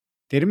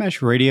Data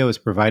Mesh Radio is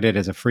provided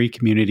as a free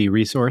community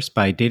resource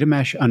by Data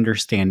Mesh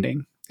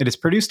Understanding. It is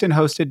produced and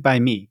hosted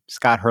by me,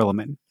 Scott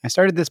Hurleman. I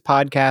started this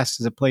podcast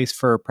as a place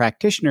for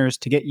practitioners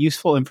to get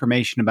useful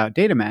information about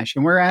data mesh,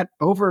 and we're at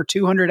over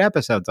 200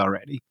 episodes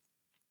already.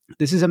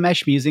 This is a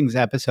Mesh Musings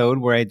episode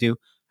where I do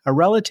a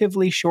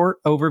relatively short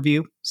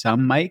overview,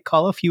 some might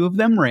call a few of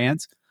them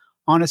rants,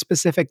 on a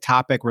specific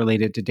topic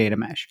related to data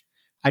mesh.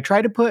 I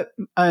try to put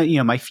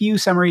my few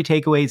summary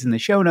takeaways in the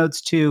show notes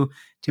too,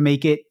 to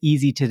make it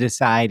easy to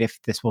decide if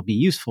this will be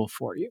useful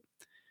for you.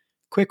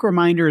 Quick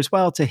reminder as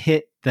well to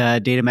hit the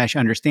Data Mesh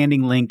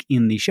Understanding link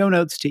in the show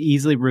notes to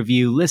easily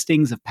review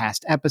listings of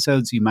past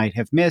episodes you might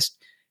have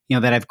missed,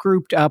 that I've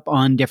grouped up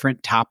on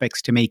different topics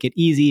to make it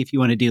easy if you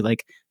want to do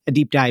like a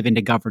deep dive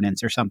into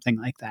governance or something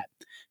like that.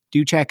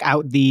 Do check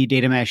out the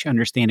Data Mesh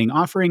Understanding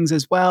offerings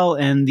as well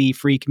and the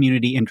free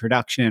community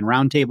introduction and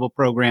roundtable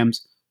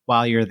programs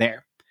while you're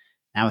there.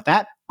 Now with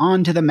that,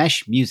 on to the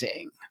Mesh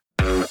Musing.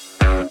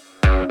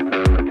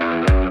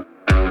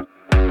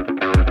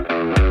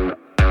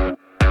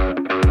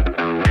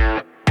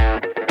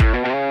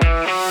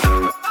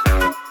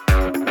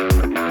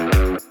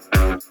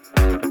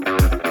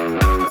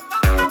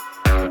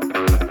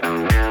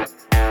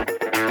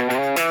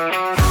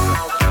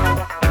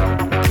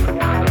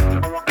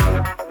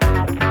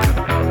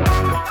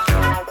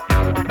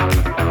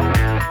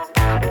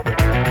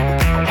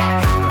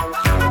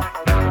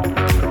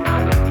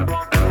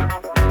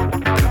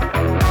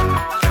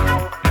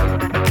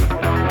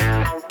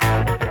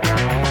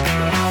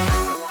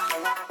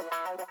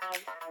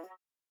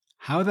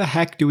 How the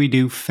heck do we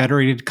do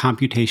federated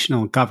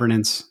computational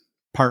governance,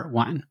 part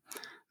 1,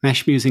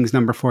 Mesh Musings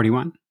number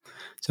 41.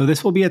 So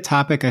this will be a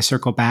topic I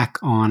circle back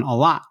on a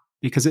lot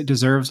because it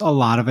deserves a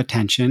lot of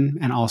attention,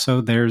 and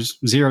also there's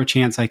zero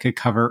chance I could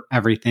cover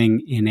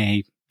everything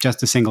in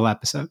just a single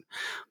episode.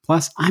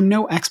 Plus, I'm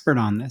no expert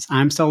on this.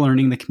 I'm still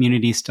learning, the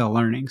community is still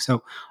learning,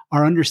 so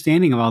our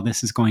understanding of all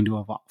this is going to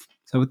evolve.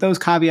 So with those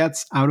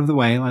caveats out of the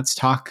way, let's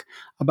talk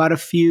about a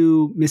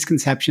few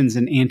misconceptions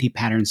and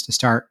anti-patterns to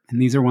start,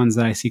 and these are ones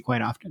that I see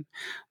quite often.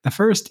 The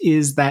first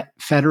is that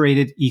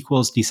federated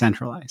equals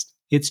decentralized.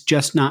 It's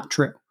just not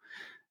true.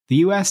 The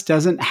US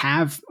doesn't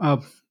have a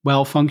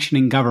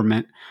well-functioning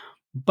government,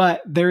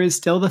 but there is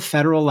still the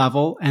federal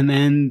level and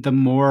then the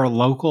more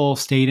local,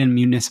 state, and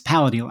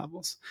municipality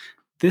levels.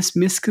 This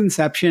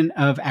misconception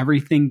of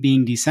everything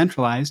being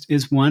decentralized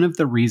is one of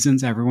the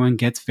reasons everyone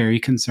gets very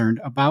concerned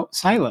about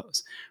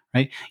silos.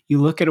 Right? You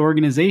look at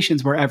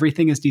organizations where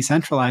everything is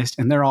decentralized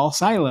and they're all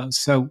silos.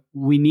 So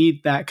we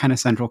need that kind of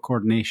central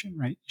coordination,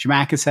 right?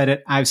 Zhamak has said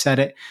it. I've said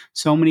it.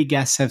 So many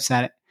guests have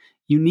said it.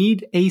 You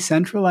need a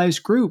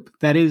centralized group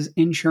that is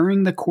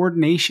ensuring the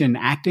coordination,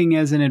 acting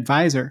as an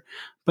advisor,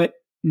 but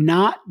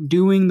not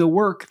doing the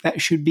work that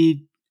should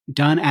be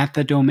done at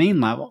the domain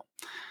level.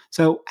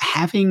 So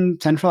having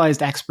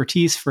centralized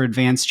expertise for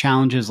advanced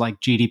challenges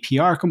like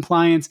GDPR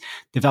compliance,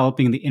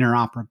 developing the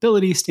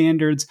interoperability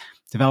standards,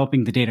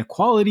 developing the data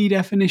quality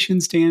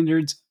definition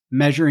standards,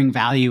 measuring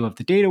value of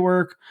the data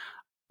work,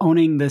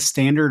 owning the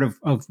standard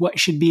of what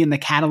should be in the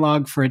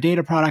catalog for a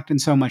data product, and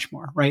so much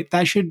more, right?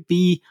 That should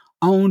be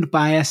owned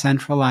by a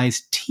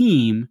centralized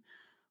team,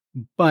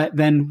 but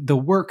then the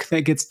work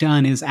that gets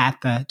done is at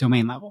the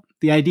domain level.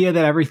 The idea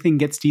that everything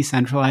gets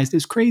decentralized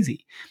is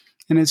crazy.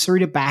 And as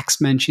Sarita Bax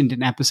mentioned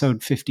in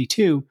episode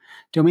 52,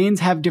 domains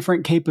have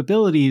different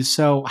capabilities,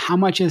 so how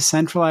much is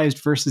centralized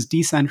versus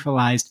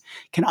decentralized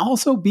can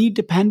also be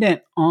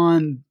dependent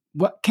on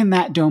what can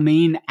that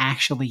domain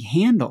actually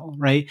handle,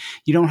 right?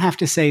 You don't have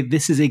to say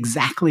this is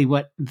exactly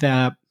what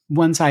the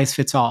one size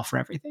fits all for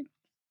everything.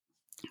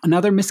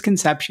 Another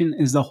misconception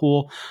is the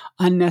whole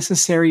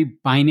unnecessary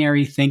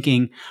binary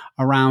thinking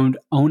around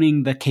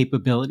owning the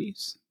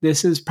capabilities.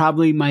 This is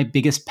probably my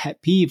biggest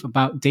pet peeve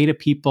about data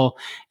people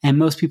and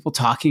most people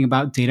talking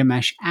about data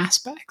mesh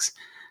aspects.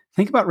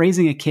 Think about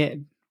raising a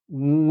kid.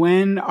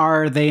 When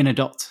are they an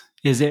adult?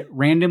 Is it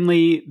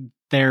randomly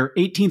their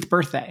 18th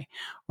birthday?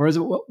 Or is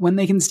it when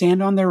they can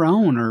stand on their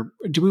own? Or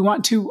do we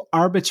want to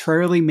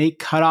arbitrarily make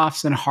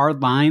cutoffs and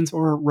hard lines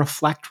or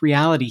reflect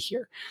reality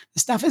here? The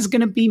stuff is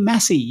going to be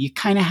messy. You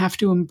kind of have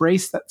to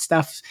embrace that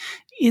stuff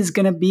is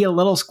going to be a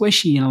little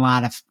squishy in a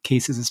lot of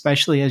cases,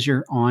 especially as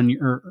you're on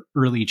your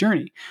early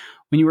journey.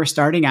 When you are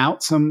starting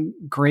out, some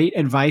great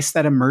advice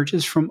that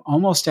emerges from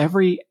almost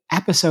every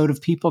episode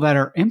of people that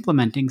are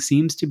implementing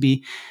seems to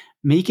be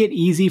make it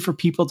easy for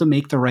people to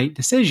make the right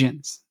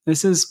decisions.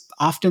 This is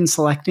often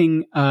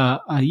selecting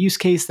a use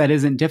case that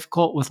isn't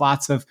difficult with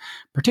lots of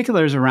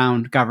particulars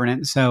around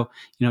governance. So,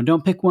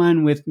 don't pick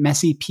one with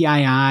messy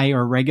PII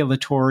or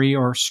regulatory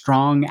or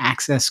strong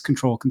access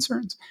control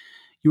concerns.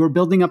 You are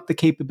building up the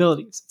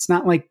capabilities. It's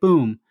not like,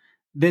 boom,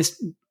 this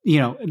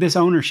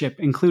ownership,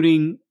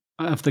 including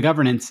of the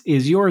governance,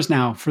 is yours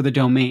now for the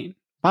domain.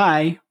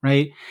 Bye,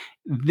 right?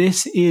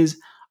 This is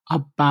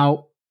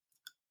about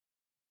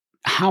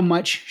how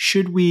much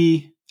should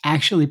we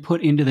actually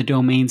put into the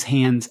domain's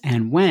hands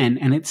and when,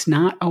 and it's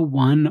not a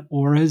 1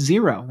 or a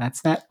 0.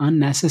 That's that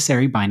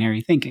unnecessary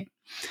binary thinking.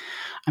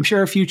 I'm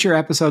sure future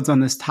episodes on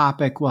this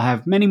topic will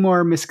have many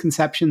more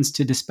misconceptions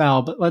to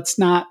dispel, but let's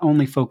not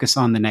only focus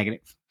on the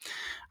negative.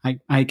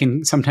 I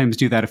can sometimes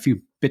do that a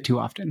bit too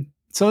often.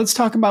 So let's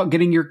talk about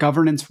getting your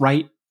governance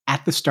right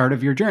at the start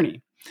of your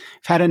journey.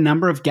 I've had a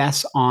number of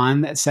guests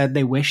on that said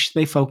they wish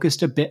they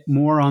focused a bit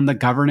more on the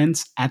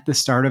governance at the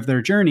start of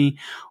their journey,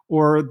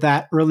 or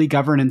that early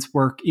governance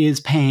work is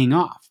paying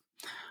off.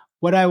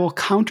 What I will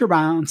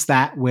counterbalance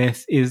that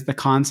with is the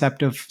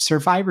concept of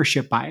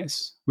survivorship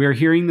bias. We are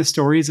hearing the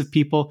stories of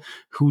people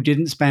who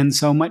didn't spend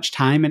so much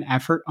time and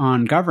effort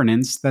on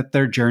governance that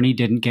their journey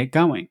didn't get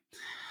going.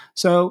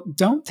 So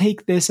don't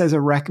take this as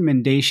a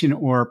recommendation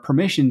or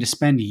permission to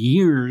spend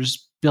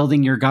years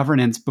building your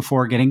governance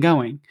before getting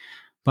going.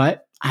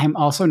 But I'm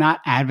also not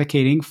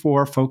advocating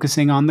for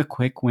focusing on the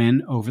quick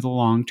win over the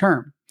long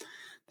term.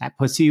 That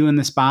puts you in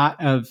the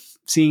spot of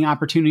seeing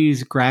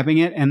opportunities, grabbing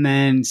it, and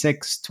then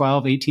 6,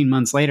 12, 18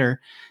 months later,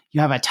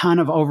 you have a ton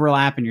of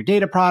overlap in your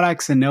data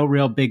products and no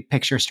real big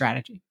picture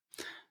strategy.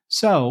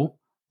 So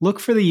look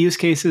for the use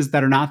cases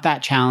that are not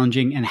that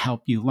challenging and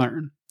help you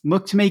learn.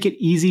 Look to make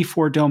it easy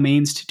for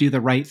domains to do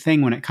the right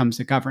thing when it comes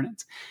to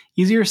governance.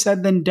 Easier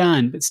said than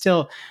done, but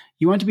still,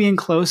 you want to be in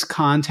close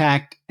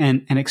contact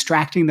and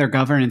extracting their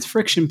governance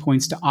friction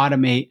points to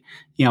automate,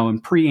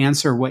 and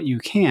pre-answer what you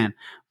can.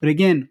 But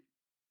again,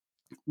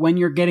 when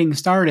you're getting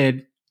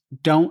started,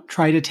 don't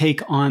try to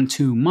take on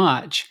too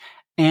much.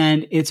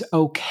 And it's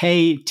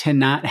okay to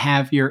not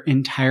have your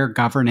entire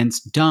governance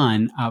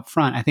done up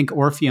front. I think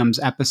Orpheum's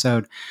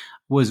episode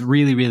was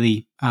really,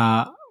 really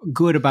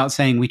good about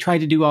saying we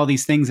tried to do all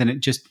these things and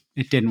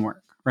it didn't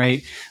work,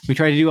 right? We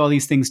tried to do all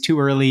these things too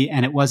early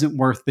and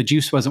the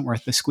juice wasn't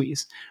worth the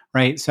squeeze,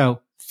 right?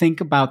 So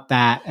think about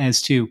that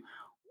as to,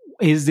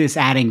 is this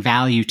adding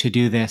value to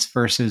do this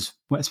versus,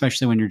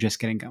 especially when you're just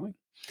getting going.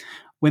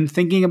 When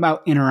thinking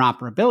about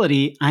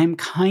interoperability, I'm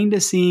kind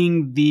of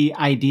seeing the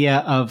idea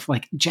of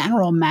like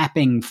general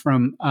mapping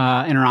from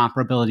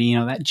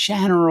interoperability, that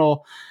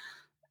general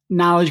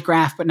knowledge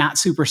graph, but not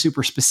super,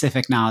 super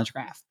specific knowledge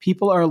graph.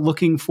 People are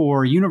looking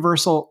for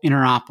universal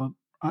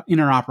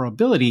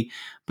interoperability,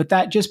 but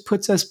that just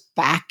puts us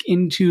back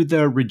into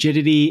the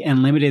rigidity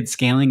and limited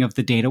scaling of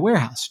the data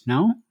warehouse,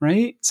 no?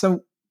 Right?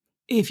 So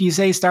if you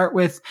say start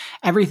with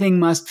everything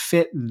must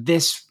fit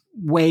this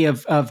way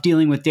of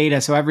dealing with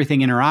data so everything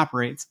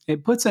interoperates,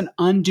 it puts an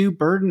undue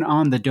burden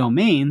on the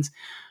domains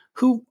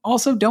who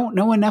also don't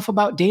know enough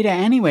about data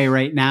anyway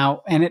right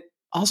now. And it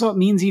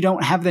means you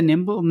don't have the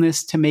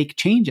nimbleness to make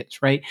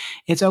changes, right?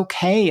 It's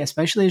okay,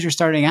 especially as you're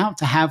starting out,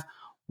 to have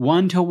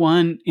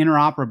one-to-one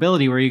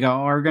interoperability where you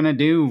go, we're going to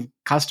do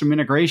custom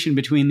integration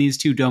between these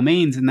two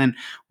domains, and then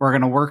we're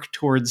going to work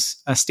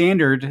towards a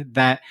standard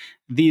that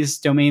these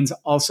domains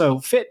also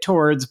fit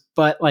towards,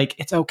 but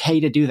it's okay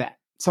to do that.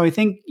 So I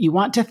think you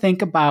want to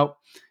think about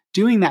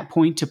doing that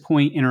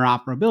point-to-point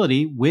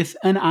interoperability with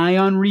an eye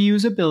on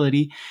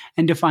reusability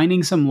and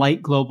defining some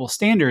light global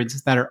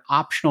standards that are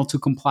optional to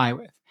comply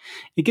with.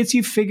 It gets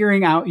you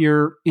figuring out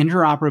your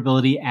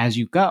interoperability as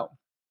you go.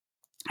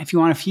 If you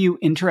want a few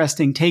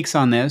interesting takes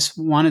on this,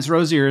 one is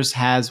Rosier's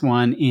has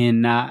one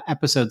in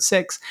episode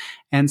 6,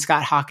 and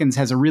Scott Hawkins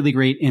has a really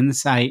great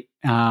insight,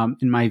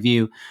 in my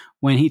view,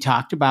 when he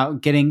talked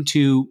about getting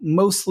to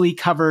mostly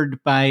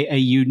covered by a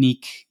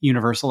unique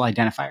universal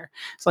identifier.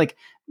 It's like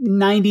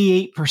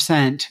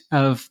 98%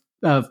 of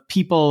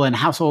people and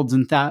households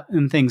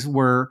and things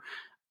were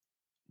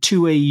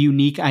to a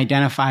unique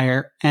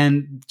identifier,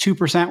 and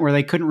 2% where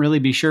they couldn't really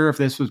be sure if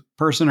this was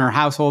person or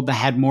household that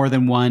had more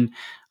than one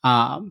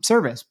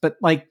service. But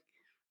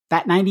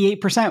that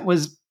 98%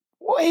 was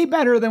way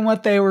better than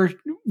what they were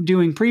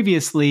doing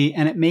previously,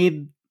 and it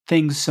made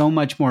things so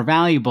much more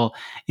valuable.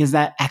 Is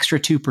that extra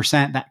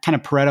 2%, that kind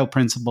of Pareto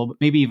principle, but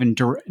maybe even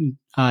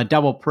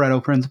double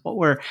Pareto principle,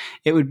 where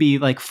it would be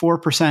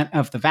 4%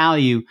 of the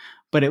value,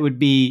 but it would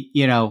be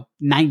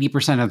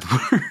 90% of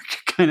the work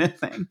kind of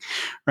thing,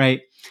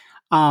 right?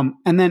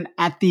 And then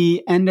at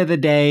the end of the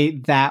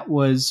day, that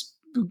was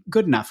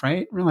good enough,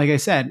 right? Like I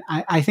said,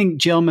 I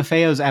think Jill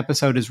Maffeo's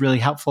episode is really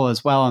helpful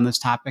as well on this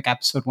topic,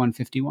 episode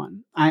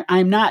 151.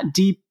 I'm not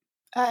deep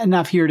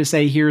enough here to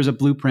say here's a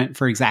blueprint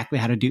for exactly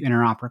how to do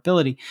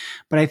interoperability,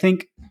 but I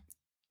think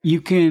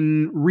you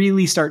can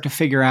really start to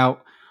figure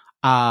out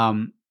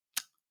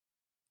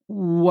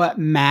what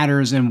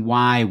matters and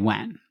why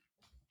when.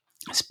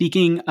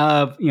 Speaking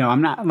of,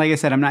 I'm not, like I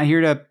said, I'm not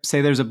here to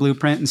say there's a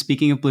blueprint. And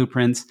speaking of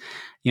blueprints,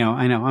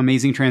 I know,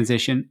 amazing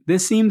transition.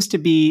 This seems to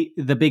be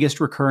the biggest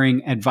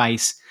recurring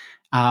advice.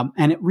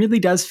 And it really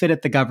does fit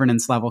at the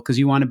governance level because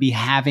you want to be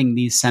having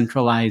these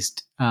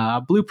centralized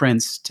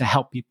blueprints to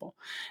help people,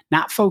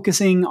 not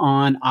focusing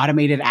on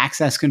automated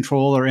access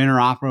control or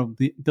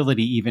interoperability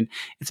even.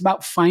 It's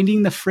about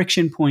finding the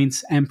friction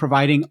points and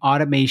providing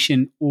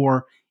automation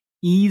or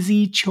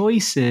easy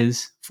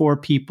choices for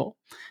people.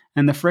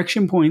 And the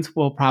friction points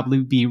will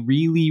probably be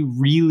really,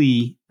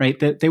 really, right?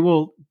 That they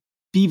will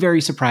be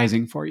very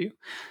surprising for you.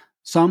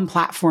 Some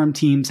platform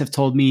teams have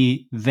told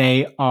me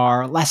they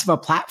are less of a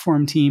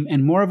platform team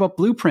and more of a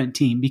blueprint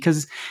team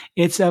because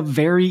it's a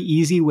very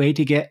easy way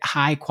to get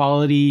high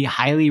quality,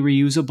 highly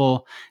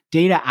reusable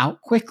data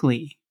out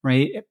quickly,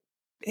 right?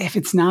 If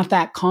it's not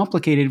that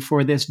complicated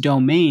for this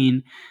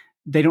domain,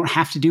 they don't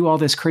have to do all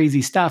this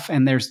crazy stuff.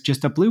 And there's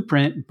just a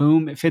blueprint.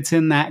 Boom, it fits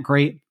in that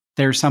great.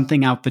 There's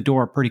something out the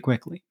door pretty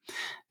quickly.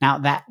 Now,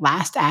 that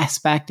last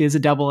aspect is a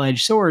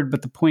double-edged sword,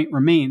 but the point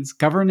remains.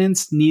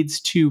 Governance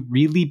needs to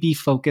really be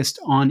focused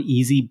on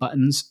easy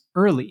buttons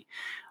early,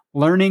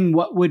 learning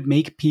what would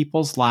make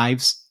people's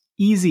lives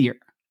easier.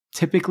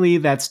 Typically,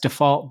 that's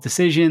default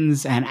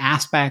decisions and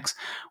aspects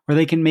where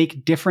they can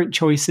make different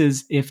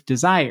choices if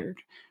desired.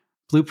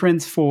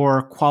 Blueprints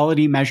for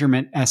quality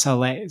measurement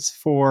SLAs,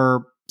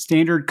 for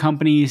standard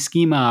company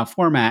schema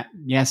format.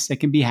 Yes, it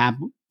can be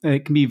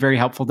very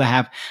helpful to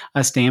have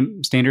a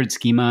standard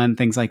schema and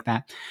things like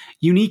that.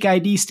 Unique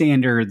ID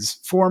standards,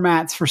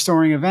 formats for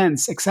storing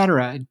events,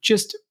 etc.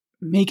 Just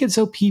make it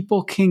so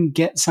people can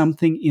get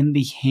something in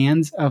the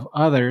hands of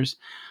others,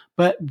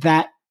 but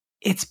that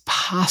it's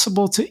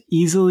possible to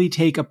easily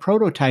take a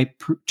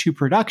prototype to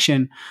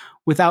production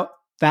without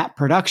that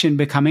production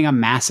becoming a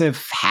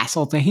massive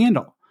hassle to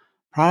handle.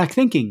 Product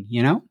thinking,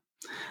 The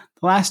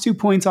last 2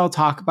 points I'll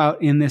talk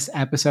about in this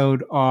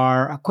episode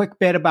are a quick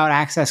bit about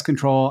access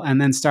control and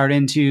then start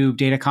into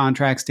data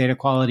contracts, data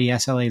quality,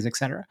 SLAs,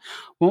 etc.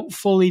 Won't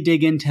fully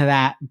dig into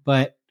that,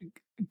 but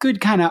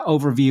good kind of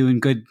overview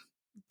and good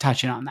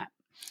touching on that.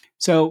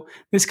 So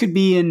this could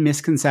be in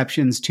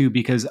misconceptions too,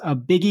 because a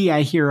biggie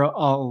I hear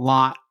a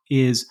lot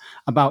is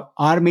about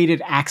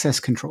automated access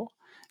control.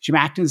 Jim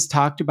Acton's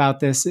talked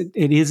about this. It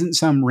isn't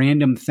some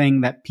random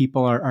thing that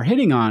people are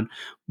hitting on,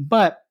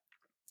 but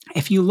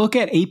if you look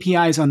at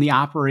APIs on the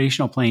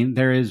operational plane,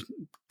 there is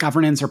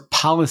governance or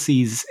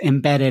policies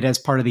embedded as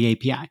part of the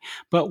API.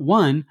 But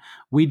one,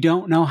 we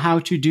don't know how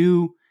to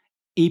do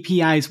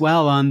APIs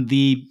well on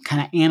the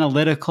kind of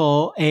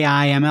analytical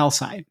AI ML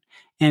side.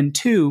 And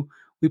two,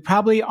 we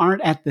probably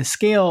aren't at the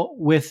scale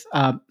with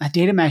a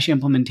data mesh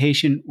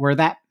implementation where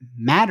that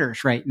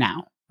matters right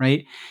now,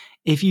 right?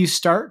 If you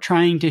start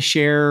trying to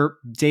share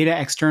data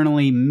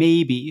externally,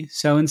 maybe.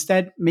 So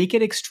instead, make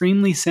it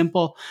extremely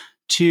simple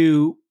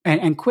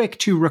and quick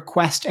to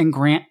request and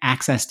grant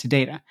access to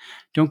data.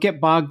 Don't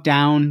get bogged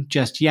down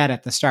just yet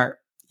at the start.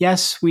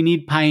 Yes, we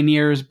need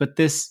pioneers, but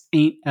this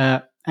ain't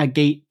a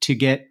gate to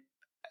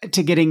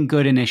getting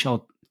good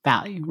initial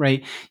value,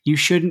 right? You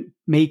shouldn't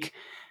make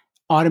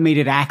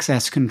automated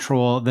access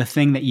control the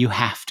thing that you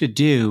have to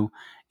do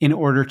in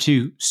order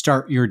to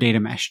start your data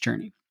mesh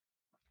journey.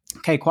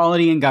 Okay,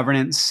 quality and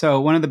governance.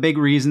 So one of the big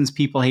reasons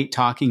people hate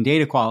talking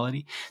data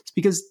quality is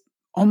because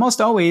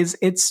almost always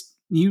it's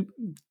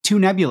too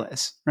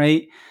nebulous,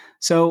 right?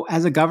 So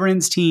as a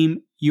governance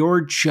team,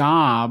 your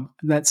job,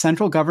 that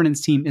central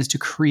governance team, is to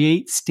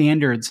create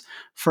standards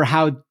for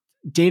how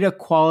data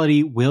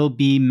quality will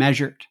be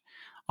measured.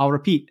 I'll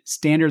repeat,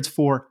 standards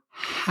for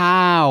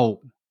how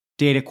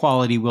data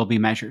quality will be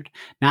measured.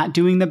 Not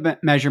doing the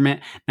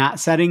measurement, not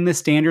setting the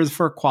standards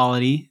for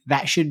quality.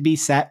 That should be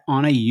set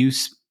on by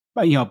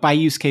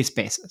use case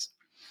basis.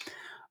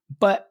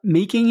 But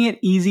making it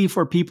easy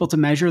for people to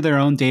measure their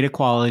own data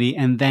quality,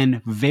 and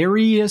then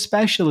very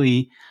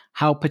especially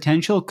how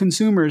potential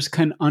consumers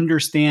can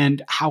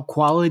understand how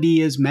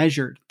quality is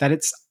measured, that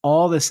it's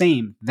all the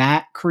same,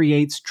 that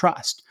creates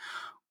trust.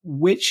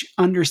 Which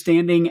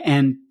understanding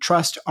and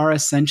trust are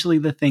essentially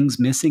the things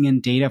missing in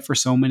data for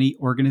so many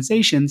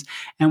organizations,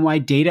 and why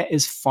data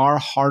is far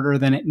harder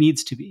than it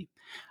needs to be.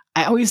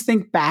 I always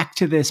think back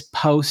to this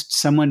post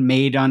someone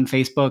made on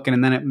Facebook,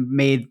 and then it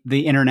made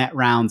the internet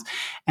rounds.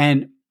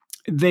 And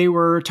they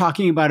were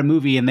talking about a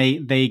movie, and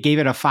they gave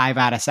it a 5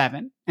 out of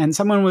 7. And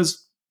someone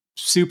was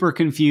super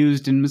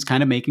confused and was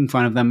kind of making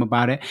fun of them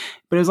about it.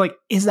 But it was like,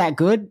 is that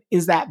good?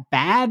 Is that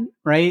bad?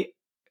 Right?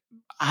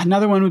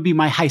 Another one would be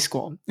my high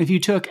school. If you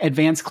took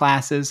advanced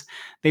classes,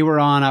 they were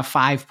on a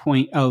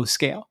 5.0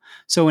 scale.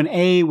 So an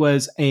A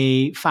was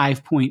a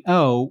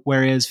 5.0,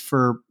 whereas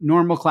for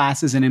normal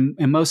classes and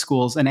in most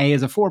schools, an A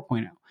is a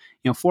 4.0.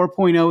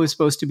 4.0 is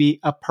supposed to be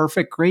a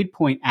perfect grade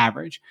point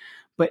average.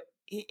 But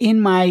in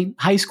my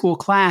high school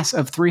class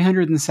of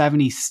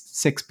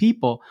 376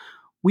 people,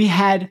 we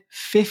had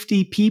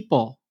 50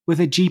 people with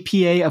a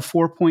GPA of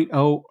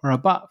 4.0 or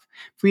above.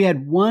 If we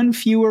had one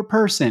fewer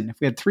person, if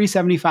we had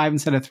 375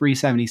 instead of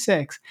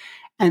 376,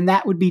 and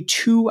that would be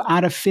 2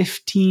 out of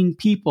 15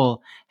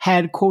 people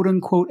had quote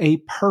unquote a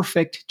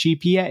perfect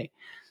GPA.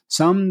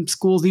 Some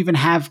schools even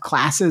have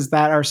classes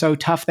that are so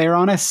tough they're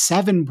on a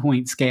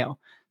 7-point scale.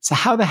 So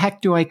how the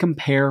heck do I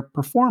compare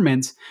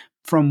performance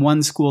from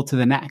one school to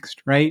the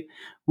next, right?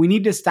 We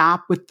need to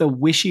stop with the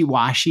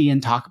wishy-washy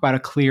and talk about a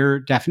clear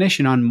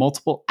definition on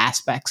multiple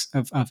aspects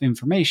of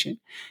information.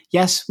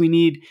 Yes, we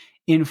need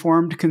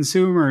informed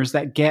consumers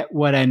that get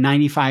what a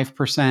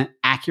 95%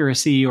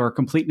 accuracy or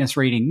completeness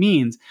rating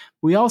means.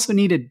 We also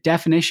need a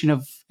definition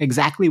of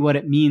exactly what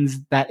it means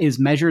that is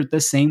measured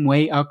the same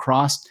way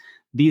across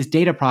these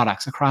data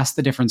products, across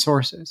the different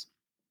sources.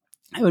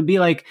 It would be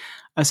like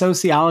a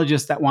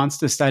sociologist that wants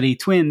to study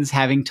twins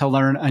having to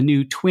learn a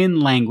new twin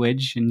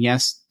language. And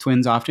yes,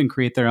 twins often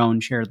create their own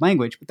shared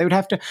language, but they would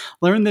have to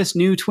learn this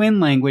new twin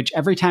language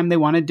every time they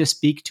wanted to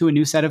speak to a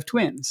new set of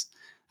twins.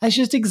 That's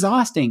just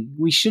exhausting.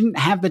 We shouldn't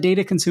have the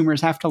data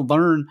consumers have to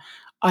learn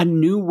a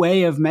new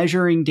way of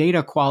measuring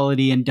data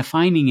quality and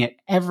defining it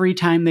every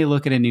time they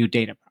look at a new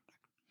data product.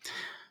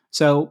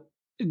 So,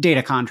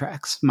 data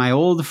contracts, my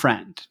old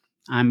friend.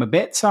 I'm a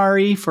bit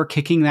sorry for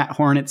kicking that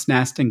hornet's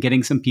nest and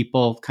getting some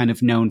people kind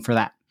of known for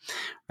that.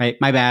 Right?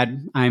 My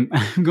bad. I'm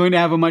going to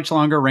have a much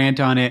longer rant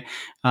on it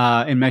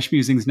in Mesh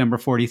Musings number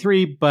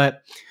 43.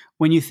 But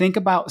when you think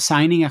about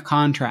signing a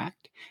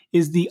contract,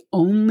 is the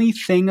only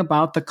thing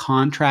about the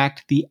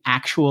contract the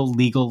actual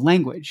legal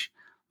language?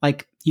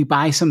 Like you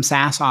buy some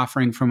SaaS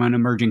offering from an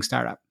emerging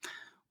startup.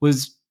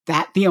 Was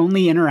that the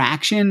only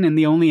interaction and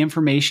the only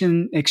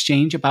information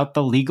exchange about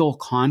the legal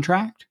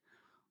contract?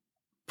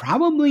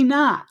 Probably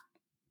not.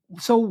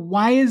 So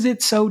why is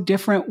it so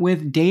different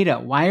with data?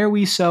 Why are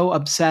we so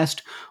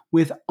obsessed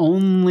with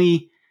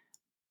only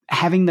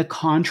having the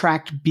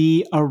contract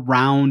be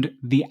around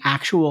the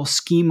actual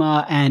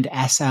schema and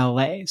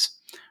SLAs,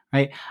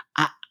 right?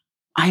 I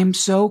am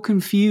so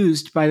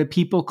confused by the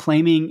people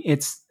claiming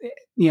it's,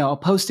 a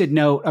post-it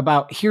note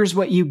about here's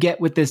what you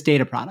get with this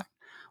data product.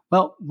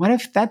 Well, what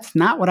if that's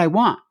not what I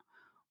want?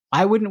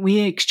 Why wouldn't we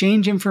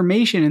exchange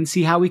information and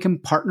see how we can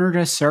partner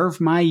to serve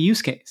my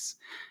use case?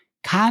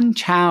 Kan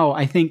Chow,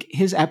 I think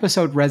his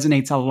episode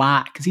resonates a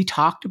lot because he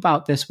talked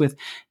about this with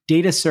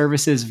data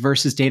services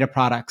versus data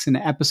products in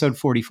episode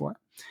 44.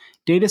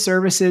 Data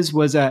services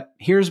was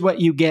here's what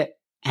you get,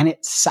 and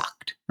it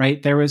sucked,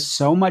 right? There was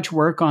so much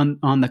work on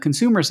the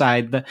consumer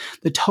side.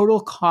 The total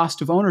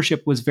cost of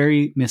ownership was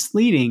very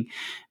misleading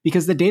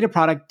because the data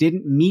product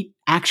didn't meet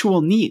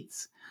actual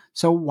needs.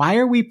 So why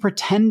are we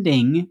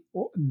pretending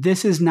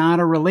this is not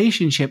a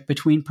relationship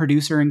between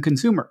producer and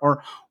consumer?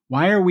 Or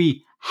why are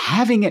we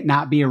having it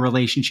not be a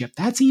relationship?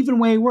 That's even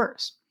way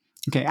worse.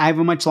 Okay, I have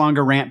a much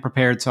longer rant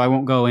prepared, so I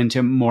won't go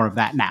into more of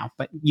that now,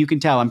 but you can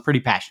tell I'm pretty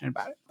passionate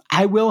about it.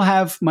 I will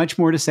have much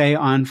more to say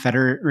on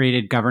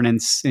federated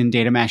governance in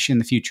data mesh in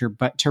the future,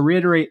 but to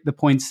reiterate the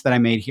points that I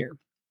made here.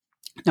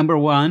 Number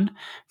one,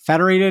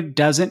 federated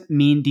doesn't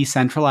mean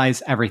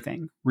decentralize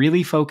everything.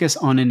 Really focus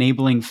on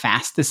enabling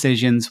fast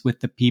decisions with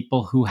the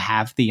people who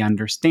have the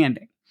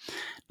understanding.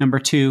 Number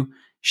two,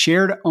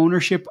 shared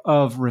ownership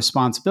of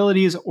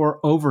responsibilities or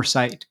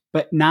oversight,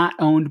 but not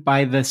owned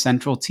by the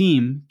central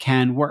team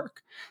can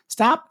work.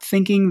 Stop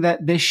thinking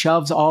that this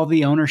shoves all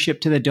the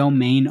ownership to the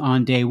domain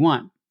on day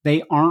one.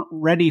 They aren't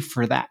ready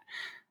for that.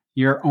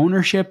 Your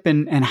ownership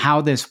and how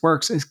this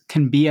works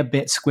can be a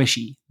bit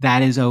squishy.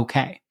 That is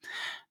okay.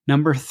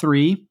 Number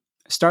three,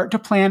 start to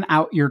plan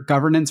out your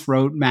governance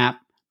roadmap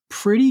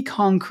pretty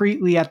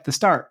concretely at the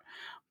start.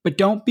 But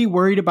don't be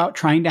worried about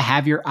trying to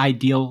have your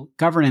ideal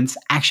governance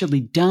actually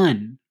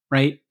done,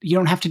 right? You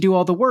don't have to do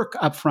all the work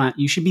up front.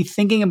 You should be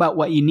thinking about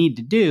what you need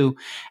to do,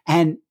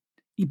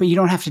 but you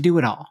don't have to do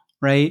it all,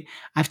 right?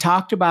 I've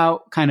talked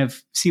about kind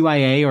of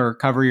CYA or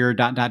cover your ...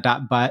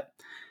 but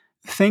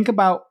think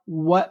about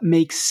what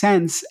makes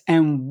sense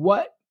and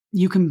what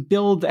you can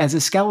build as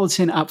a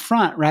skeleton up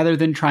front rather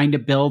than trying to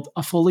build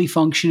a fully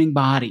functioning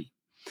body.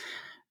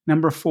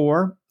 Number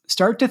four,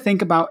 start to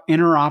think about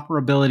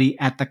interoperability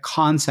at the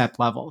concept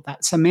level,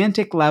 that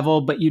semantic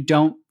level, but you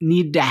don't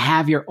need to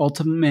have your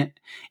ultimate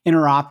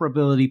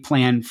interoperability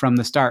plan from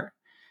the start.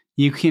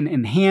 You can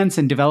enhance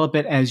and develop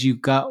it as you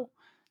go.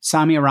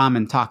 Samia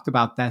Raman talked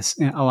about this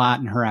a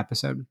lot in her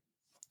episode.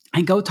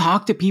 And go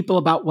talk to people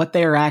about what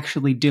they are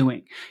actually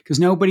doing, because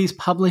nobody's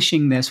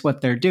publishing what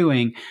they're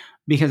doing,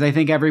 because I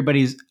think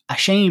everybody's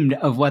ashamed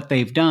of what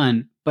they've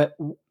done. But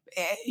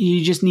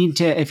you just need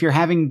to, if you're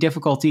having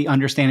difficulty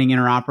understanding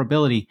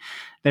interoperability,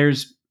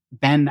 there's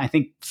been, I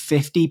think,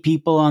 50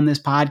 people on this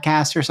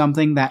podcast or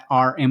something that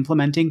are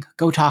implementing.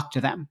 Go talk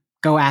to them.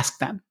 Go ask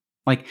them.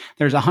 Like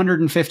there's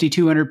 150,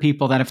 200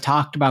 people that have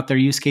talked about their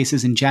use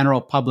cases in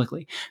general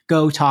publicly.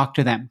 Go talk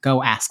to them.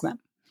 Go ask them.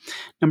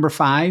 Number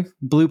five,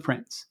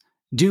 blueprints.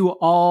 Do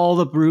all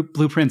the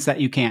blueprints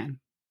that you can.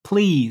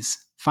 Please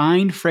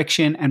find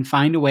friction and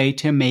find a way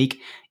to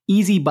make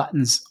easy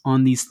buttons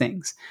on these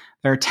things.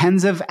 There are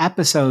tens of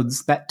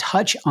episodes that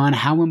touch on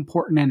how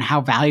important and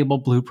how valuable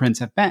blueprints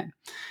have been.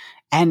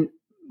 And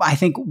I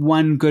think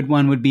one good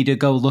one would be to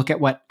go look at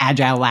what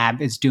Agile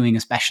Lab is doing,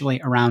 especially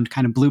around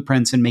kind of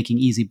blueprints and making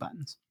easy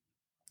buttons.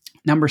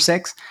 Number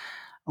six,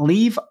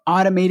 leave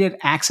automated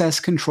access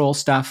control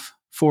stuff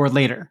for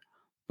later.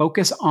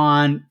 Focus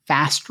on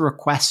fast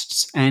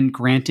requests and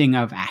granting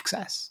of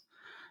access.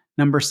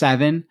 Number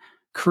seven,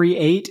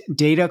 create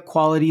data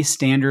quality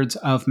standards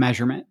of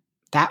measurement.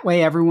 That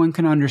way everyone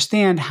can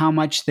understand how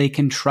much they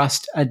can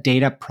trust a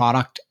data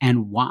product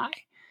and why.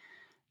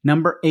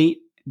 Number eight,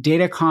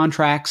 data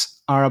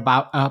contracts are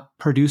about a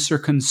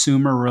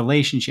producer-consumer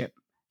relationship.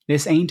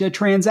 This ain't a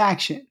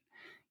transaction.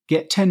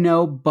 Get to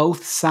know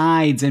both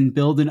sides and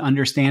build an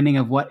understanding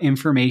of what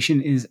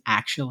information is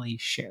actually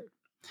shared.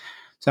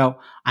 So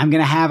I'm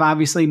going to have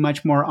obviously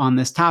much more on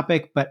this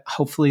topic, but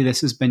hopefully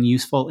this has been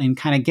useful in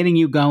kind of getting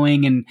you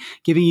going and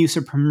giving you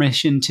some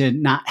permission to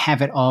not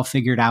have it all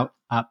figured out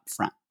up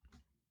front.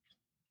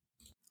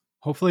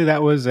 Hopefully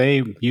that was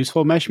a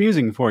useful mesh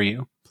musing for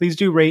you. Please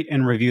do rate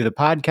and review the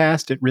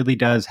podcast. It really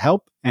does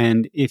help.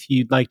 And if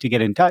you'd like to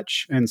get in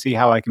touch and see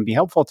how I can be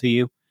helpful to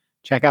you,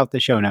 check out the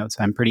show notes.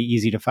 I'm pretty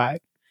easy to find.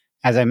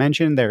 As I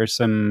mentioned, there are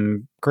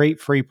some great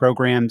free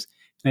programs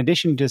in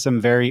addition to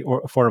some very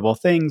affordable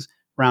things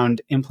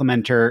around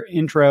implementer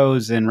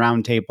intros and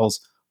roundtables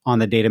on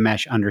the Data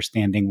Mesh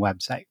Understanding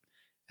website.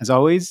 As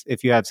always,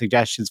 if you have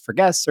suggestions for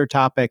guests or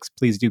topics,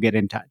 please do get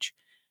in touch.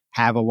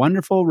 Have a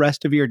wonderful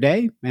rest of your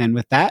day. And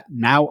with that,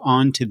 now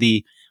on to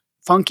the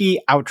funky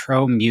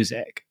outro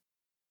music.